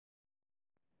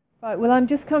Right, well, I'm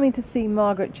just coming to see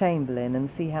Margaret Chamberlain and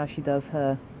see how she does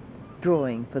her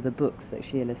drawing for the books that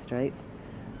she illustrates.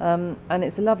 And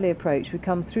it's a lovely approach. We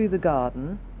come through the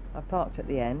garden. I parked at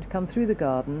the end, come through the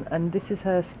garden, and this is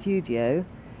her studio.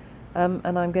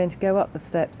 And I'm going to go up the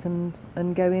steps and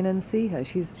go in and see her.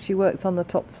 She works on the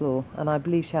top floor, and I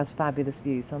believe she has fabulous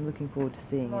views, so I'm looking forward to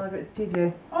seeing it. Margaret's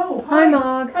studio. Oh, hi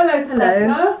Marg. Hello,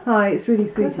 Tessa. Hi, it's really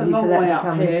sweet of you to let me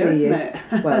come and see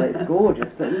you. Well, it's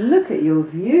gorgeous, but look at your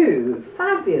view.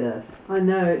 Fabulous. I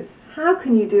know, it's How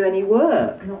can you do any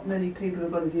work? not many people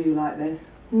have got a view like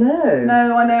this. No.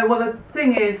 No, I know. Well, the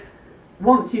thing is,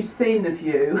 once you've seen the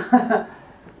view,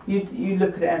 you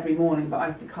look at it every morning, but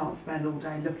I can't spend all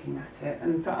day looking at it.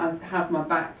 And in fact, I have my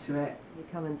back to it. You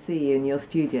come and see you in your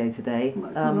studio today.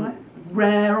 That's all right. It's a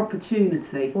rare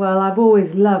opportunity. Well, I've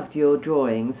always loved your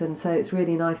drawings, and so it's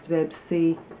really nice to be able to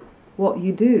see what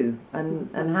you do and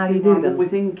how you do them.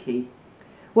 Always inky.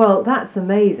 Well, that's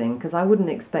amazing, because I wouldn't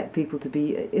expect people to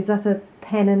be... Is that a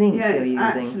pen and ink Yeah, you're it's using?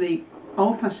 actually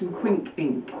old-fashioned quink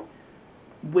ink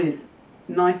with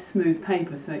nice smooth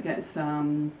paper, so it gets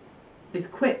it's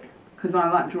quick, because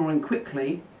I like drawing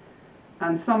quickly,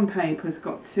 and some paper's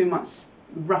got too much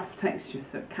rough texture,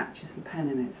 so it catches the pen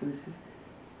in it. So this is,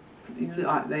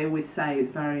 like they always say,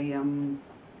 it's very can't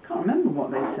remember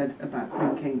what they said about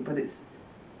quink ink, but it's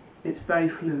very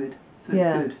fluid. So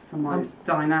Yeah. it's good for my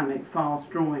dynamic, fast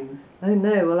drawings. Oh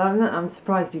no, well I'm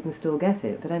surprised you can still get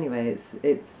it, but anyway,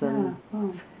 it's Yeah,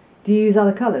 well. Do you use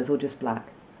other colours or just black?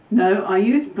 No, I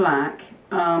use black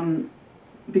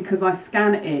because I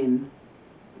scan it in,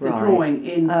 the drawing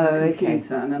into the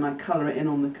computer, and then I colour it in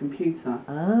on the computer.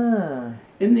 Ah.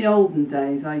 In the olden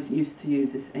days, I used to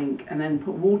use this ink and then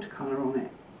put watercolour on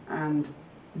it, and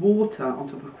water on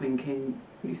top of quink ink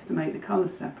used to make the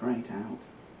colours separate out.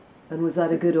 And was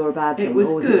that a good or a bad thing? It was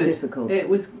or was good. It difficult? It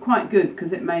was quite good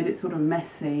because it made it sort of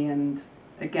messy and,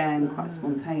 again, quite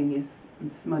spontaneous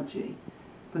and smudgy.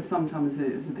 But sometimes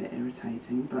it was a bit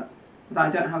irritating. But I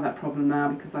don't have that problem now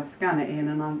because I scan it in,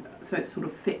 and so it's sort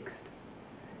of fixed.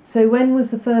 So when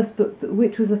was the first book?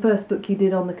 Which was the first book you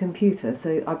did on the computer?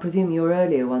 So I presume your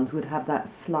earlier ones would have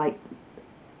that slight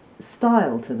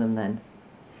style to them then.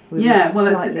 Yeah, well,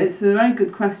 it's a very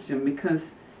good question,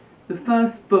 because the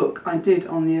first book I did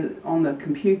on the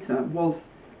computer was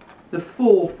the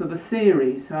fourth of a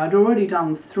series. So I'd already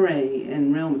done 3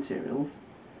 in real materials,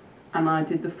 and I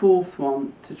did the 4th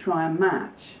one to try and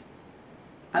match.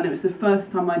 And it was the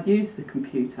first time I'd used the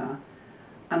computer,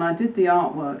 and I did the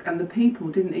artwork, and the people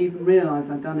didn't even realise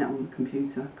I'd done it on the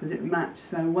computer because it matched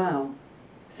so well.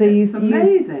 So it's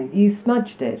amazing. You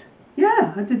smudged it?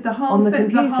 Yeah, I did the whole on the thing,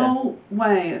 computer? the whole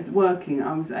way of working.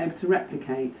 I was able to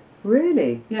replicate.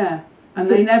 Really? Yeah, and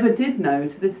they never did know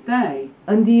to this day.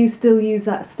 And do you still use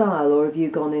that style, or have you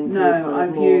gone into No,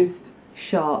 I've used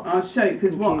sharp? I'll show you,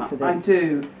 because what I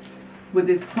do with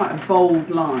this quite a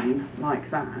bold line like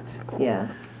that.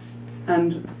 Yeah.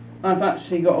 And I've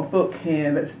actually got a book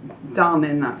here that's done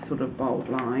in that sort of bold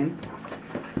line.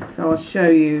 So I'll show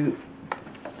you.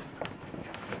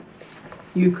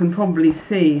 You can probably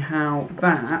see how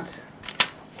that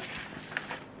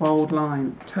bold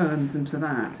line turns into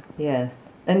that.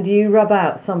 Yes. And do you rub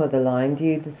out some of the line? Do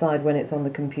you decide when it's on the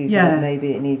computer that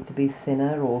maybe it needs to be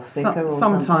thinner or thicker or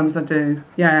sometimes something? I do,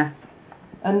 yeah.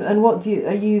 And what do you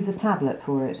use a tablet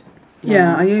for it?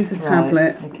 Yeah, I use a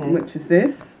tablet, which is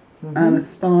this, Mm-hmm. and a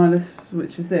stylus,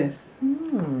 which is this.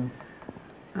 Mm.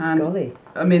 And golly.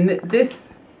 I mean,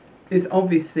 this is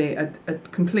obviously a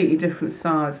completely different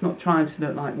style. It's not trying to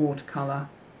look like watercolour.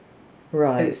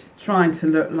 Right. It's trying to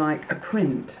look like a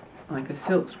print, like a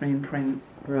silkscreen print.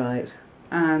 Right.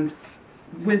 And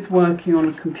with working on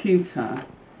a computer,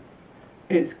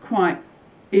 it's quite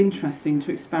interesting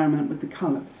to experiment with the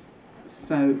colours.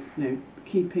 So,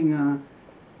 keeping a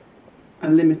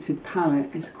limited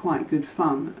palette is quite good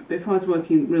fun. But if I was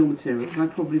working real materials, I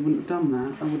probably wouldn't have done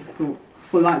that. I would have thought,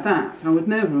 well, like that, I would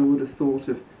have thought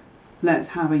of, let's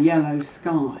have a yellow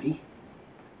sky.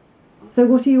 So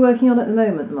what are you working on at the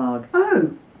moment, Marg?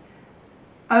 Oh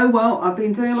well, I've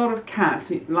been doing a lot of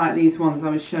cats, like these ones I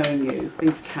was showing you.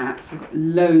 These cats, I've got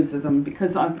loads of them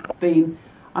because I've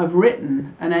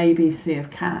written an ABC of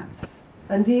cats.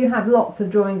 And do you have lots of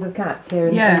drawings of cats here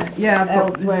and I've got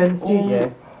elsewhere in the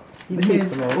studio?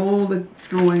 Here's all the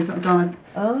drawings I've done.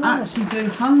 I actually do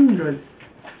hundreds.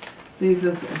 These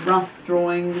are sort of rough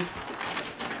drawings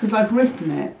because I've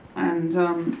written it,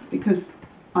 and because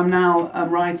I'm now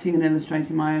writing and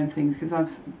illustrating my own things, because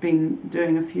I've been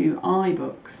doing a few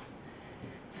iBooks.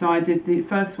 So I did, the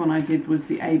first one I did was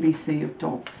the ABC of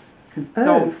dogs, because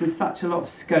dogs, there's such a lot of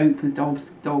scope with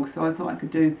dogs, so I thought I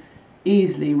could do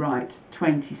easily write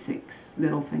 26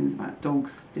 little things about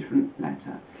dogs, different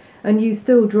letter. And you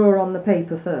still draw on the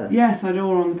paper first? Yes, I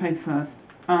draw on the paper first.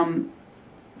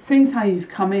 Seeing as how you've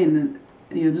come in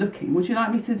and you're looking, would you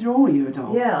like me to draw you a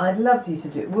dog? Yeah, I'd love you to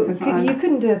do it. You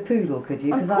couldn't do a poodle, could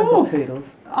you? Because I've got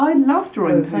poodles. I love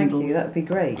drawing poodles. Thank you, that'd be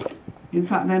great. In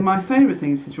fact, they're my favourite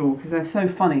things to draw because they're so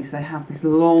funny because they have this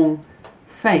long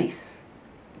face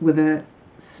with a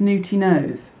snooty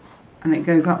nose and it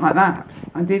goes up like that.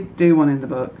 I did do one in the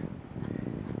book.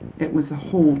 It was a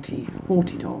haughty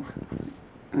dog.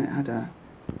 And it had a...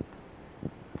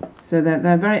 So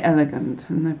they're very elegant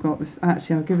and they've got this...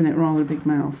 Actually, I've given it rather a big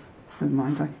mouth. Never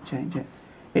mind, I can change it.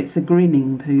 It's a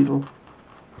grinning poodle.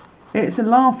 It's a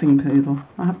laughing poodle.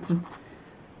 I have to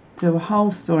do a whole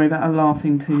story about a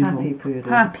laughing poodle. Happy poodle.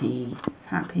 Happy. It's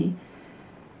happy.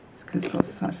 It's because it's got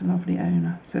such a lovely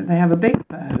owner. So they have a big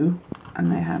bow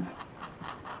and they have...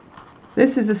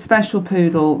 This is a special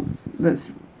poodle that's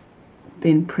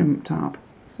been primped up.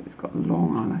 So it's got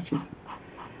long eyelashes.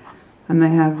 And they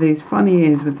have these funny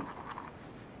ears with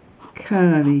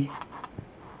curly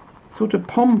sort of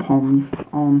pom-poms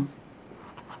on.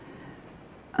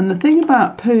 And the thing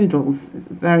about poodles is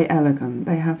very elegant.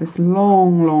 They have this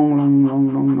long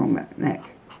neck.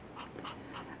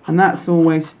 And that's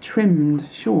always trimmed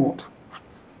short.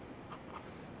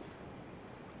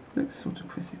 Looks sort of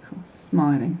quizzical,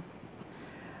 smiling.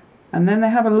 And then they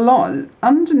have a lot,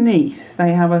 underneath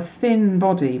they have a thin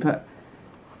body, but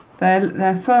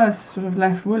their fur's sort of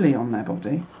left woolly on their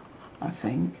body, I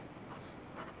think.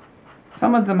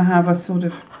 Some of them have a sort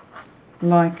of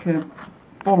like a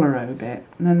bolero bit,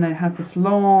 and then they have this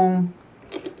long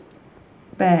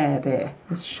bare bit,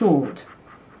 it's short.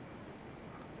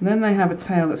 And then they have a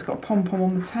tail that's got pom-pom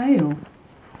on the tail.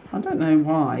 I don't know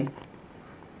why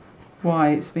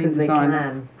it's been designed. They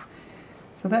can.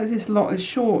 So that's this lot is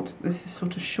short, this is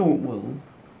sort of short wool,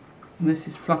 and this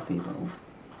is fluffy wool.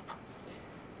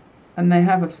 And they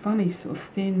have a funny sort of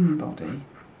thin body.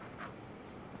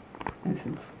 It's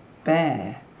a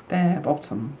bare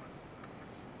bottom.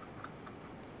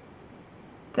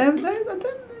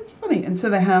 It's funny. And so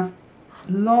they have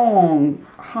long,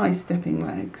 high-stepping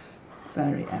legs.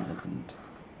 Very elegant.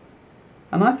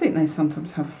 And I think they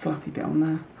sometimes have a fluffy bit on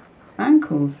their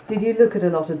ankles. Did you look at a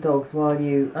lot of dogs while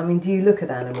you... I mean, do you look at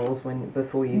animals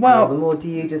before you draw them, or do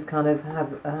you just kind of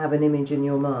have an image in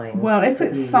your mind? Well, if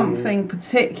it's something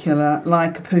particular,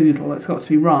 like a poodle, it's got to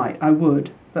be right, I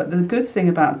would. But the good thing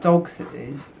about dogs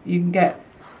is you can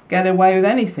get away with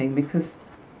anything because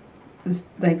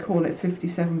they call it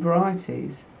 57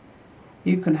 varieties.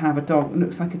 You can have a dog that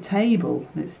looks like a table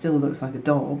and it still looks like a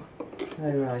dog.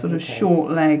 Oh, right, sort of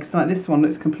short legs, like this one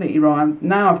looks completely wrong.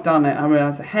 Now I've done it, I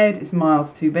realise the head is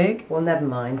miles too big. Well, never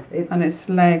mind. And its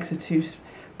legs are too...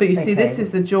 But you see, this is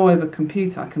the joy of a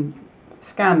computer. I can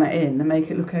scan that in and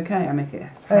make it look okay. I make it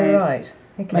its head, right.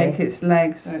 Okay. Make its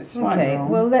legs so it's slightly wrong.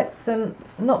 Well, let's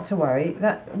not to worry.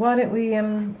 Why don't we?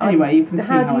 Anyway, you can see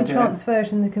how do you transfer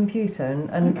it in the computer,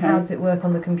 and how does it work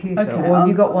on the computer? Okay, or have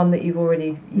you got one that you've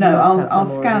already? No, I'll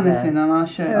scan this in and I'll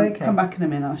show. I'll come back in a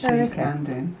minute. I'll show you okay. Scanned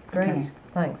in. Great. Okay.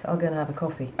 Thanks. I'll go and have a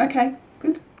coffee. Okay.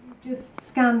 Good. Just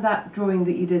scan that drawing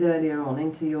that you did earlier on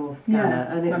into your scanner,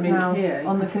 and it's now here,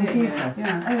 on the computer.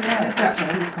 Yeah. Oh, right. It's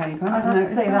actually this paper. I have to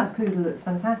say that poodle looks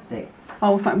fantastic.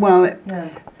 Oh,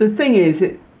 the thing is,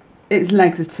 its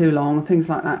legs are too long and things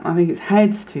like that. I think its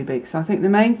head's too big. So I think the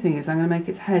main thing is I'm going to make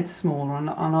its head smaller, and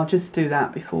I'll just do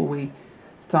that before we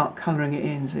start colouring it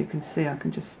in. So you can see I can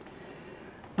just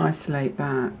isolate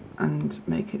that and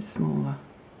make it smaller.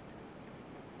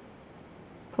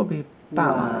 Probably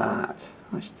about that,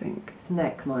 I should think. Its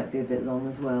neck might be a bit long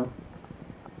as well.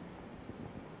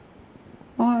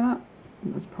 Like that?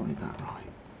 That's probably about right.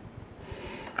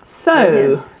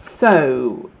 So,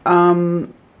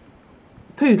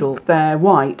 poodle, they're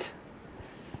white.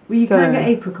 Well, you can get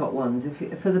apricot ones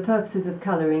for the purposes of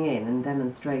colouring in and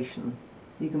demonstration.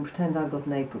 You can pretend I've got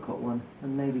an apricot one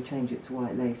and maybe change it to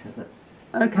white later. But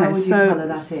okay, how would you colour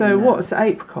that in? So what's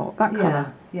apricot? That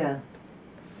colour? Yeah.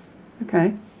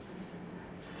 Okay.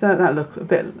 So that look a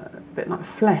bit like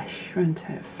flesh, won't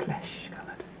it? Flesh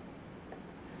coloured.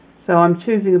 So I'm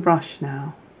choosing a brush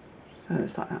now. So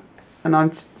it's like that.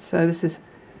 And so this is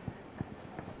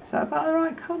that about the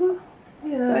right colour?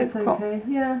 Yeah, that's okay.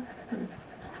 Yeah.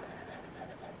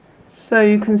 So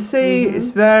you can see it's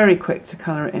very quick to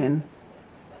colour it in.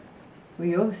 Well,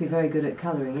 you're obviously very good at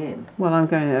colouring in. Well, I'm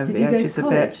going over the edges a bit. Did you go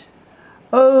to college?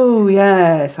 Oh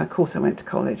yes, of course I went to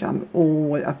college. I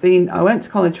went to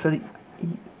college for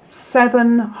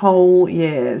 7 whole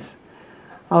years.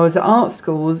 I was at art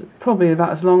schools probably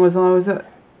about as long as I was at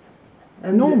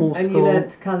normal school. And you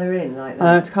learnt to colour in like that?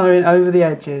 I learnt to colour in over the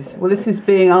edges. Well, this is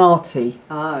being arty.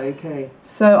 Ah, okay.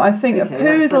 So I think a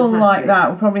poodle like fantastic. that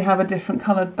would probably have a different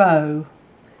coloured bow.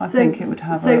 I think it would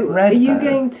have a red bow. So are you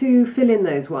going to fill in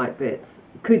those white bits?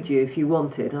 Could you if you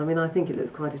wanted? I mean, I think it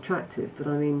looks quite attractive, but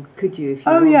I mean, could you if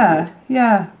you wanted? Oh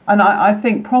yeah. And I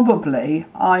think probably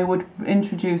I would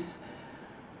introduce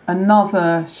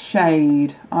another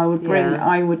shade. I would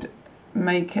I would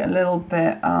make it a little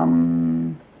bit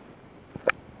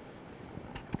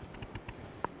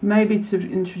maybe to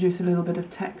introduce a little bit of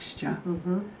texture.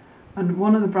 And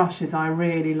one of the brushes I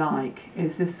really like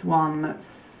is this one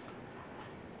that's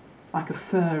like a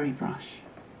furry brush.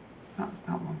 That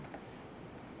one.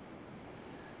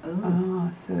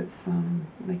 So it's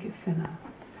make it thinner.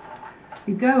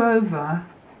 You go over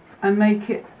and make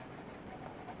it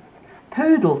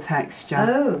poodle texture.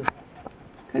 Oh.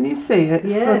 Can you see?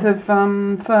 It's sort of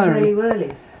furry.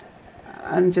 Whirly.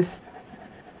 And just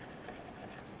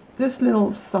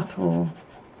little subtle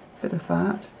bit of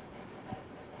that.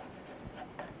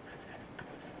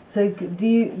 So do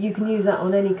you can use that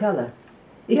on any colour?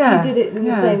 If you did it in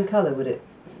the same colour, would it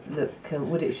look?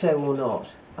 Would it show or not?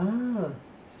 Ah,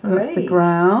 so that's the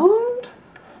ground.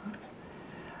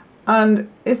 And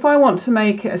if I want to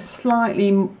make it a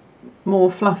slightly more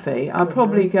fluffy, I'll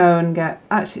probably go and get.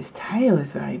 Actually, its tail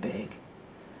is very big.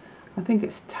 I think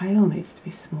its tail needs to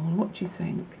be smaller. What do you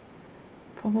think?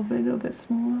 Probably a little bit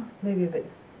smaller. Maybe a bit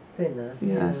thinner.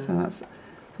 Yeah. So that's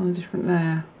on a different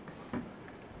layer. A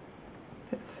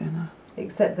bit thinner.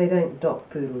 Except they don't dock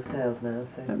poodles' tails now,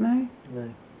 so. Don't they?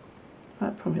 No.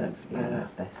 That probably looks better. Yeah,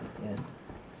 that's better. Yeah.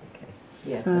 Okay.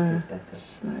 Yes, So, that is better.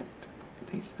 Select.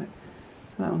 So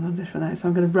that one's on a different layer. So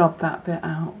I'm going to rub that bit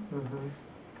out.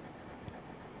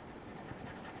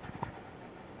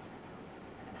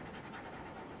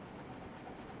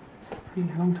 It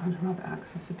takes a long time to rub it out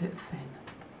because it's a bit thin.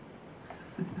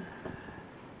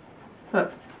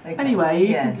 But anyway,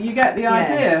 you get the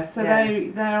idea. So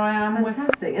there I am.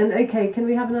 Fantastic. And okay, can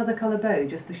we have another colour bow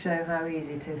just to show how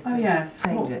easy it is to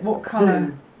change it? What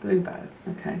colour? Blue bow.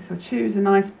 Okay, so choose a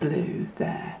nice blue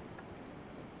there.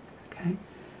 Okay.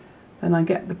 Then I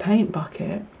get the paint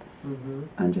bucket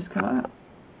and just go like that.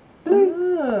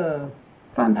 Blue. Oh.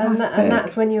 Fantastic. And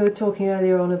that's when you were talking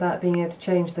earlier on about being able to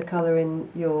change the colour in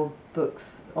your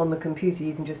books on the computer.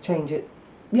 You can just change it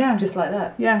just like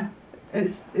that. Yeah.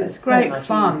 It's great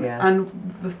fun. Easier. And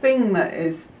the thing that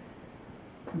is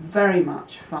very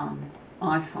much fun,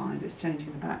 I find, is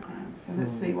changing the background. So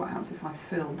let's see what happens if I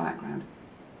fill background.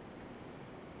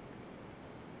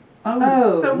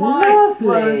 Oh, the whites.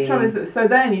 Well, the trouble is that, so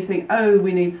then you think, oh,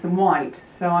 we need some white.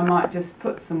 So I might just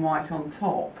put some white on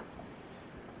top.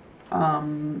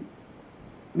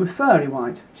 With furry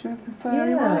white. Should we have the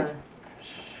furry white?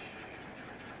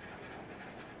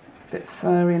 Bit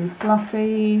furry and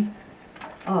fluffy.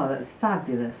 Oh, that's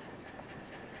fabulous.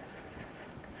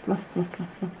 Fluff.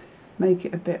 Make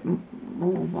it a bit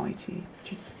more whitey.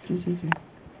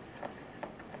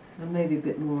 And maybe a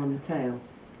bit more on the tail.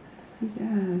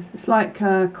 Yes, it's like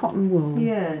cotton wool.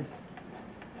 Yes.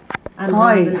 And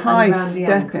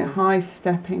high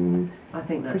stepping. I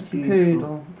think that's pretty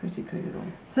beautiful. Pretty poodle.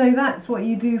 So that's what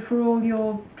you do for all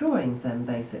your drawings then,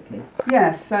 basically?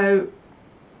 Yes, so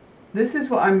this is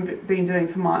what I've been doing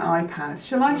for my iPad.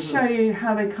 Shall I show you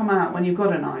how they come out when you've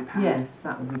got an iPad? Yes,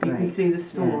 that would be great. You can see the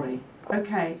story. Yes.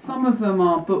 Okay, some of them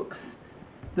are books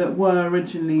that were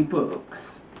originally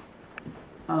books,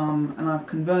 and I've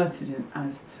converted it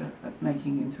as to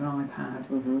making into an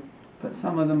iPad. But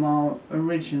some of them are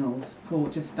originals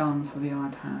just done for the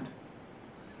iPad.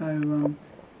 So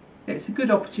it's a good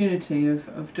opportunity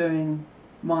of doing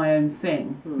my own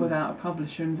thing without a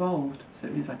publisher involved. So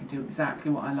it means I can do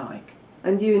exactly what I like.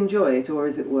 And do you enjoy it, or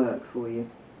is it work for you?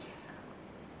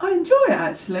 I enjoy it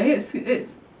actually.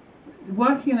 It's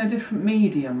working in a different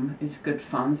medium is good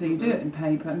fun. So you do it in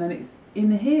paper, and then it's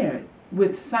in here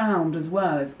with sound as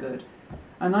well is good.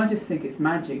 And I just think it's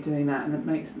magic doing that, and it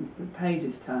makes the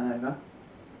pages turn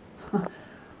over.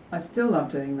 I still love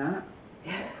doing that.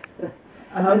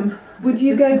 Would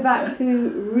you go back to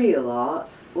real art,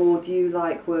 or do you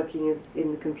like working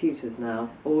in the computers now,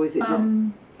 or is it just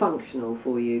functional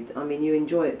for you? I mean, you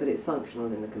enjoy it, but it's functional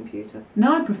in the computer.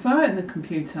 No, I prefer it in the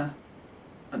computer.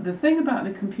 The thing about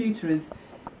the computer is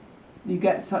you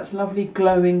get such lovely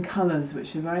glowing colours,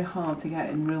 which are very hard to get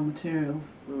in real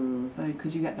materials. So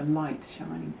because you get the light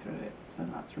shining through it, so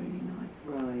that's really nice.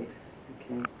 Right.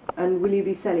 Okay. And will you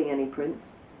be selling any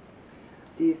prints?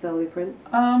 Do you sell your prints?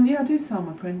 Yeah, I do sell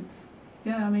my prints.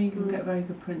 Yeah, I mean you can get very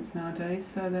good prints nowadays,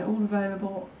 so they're all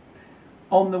available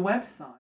on the website.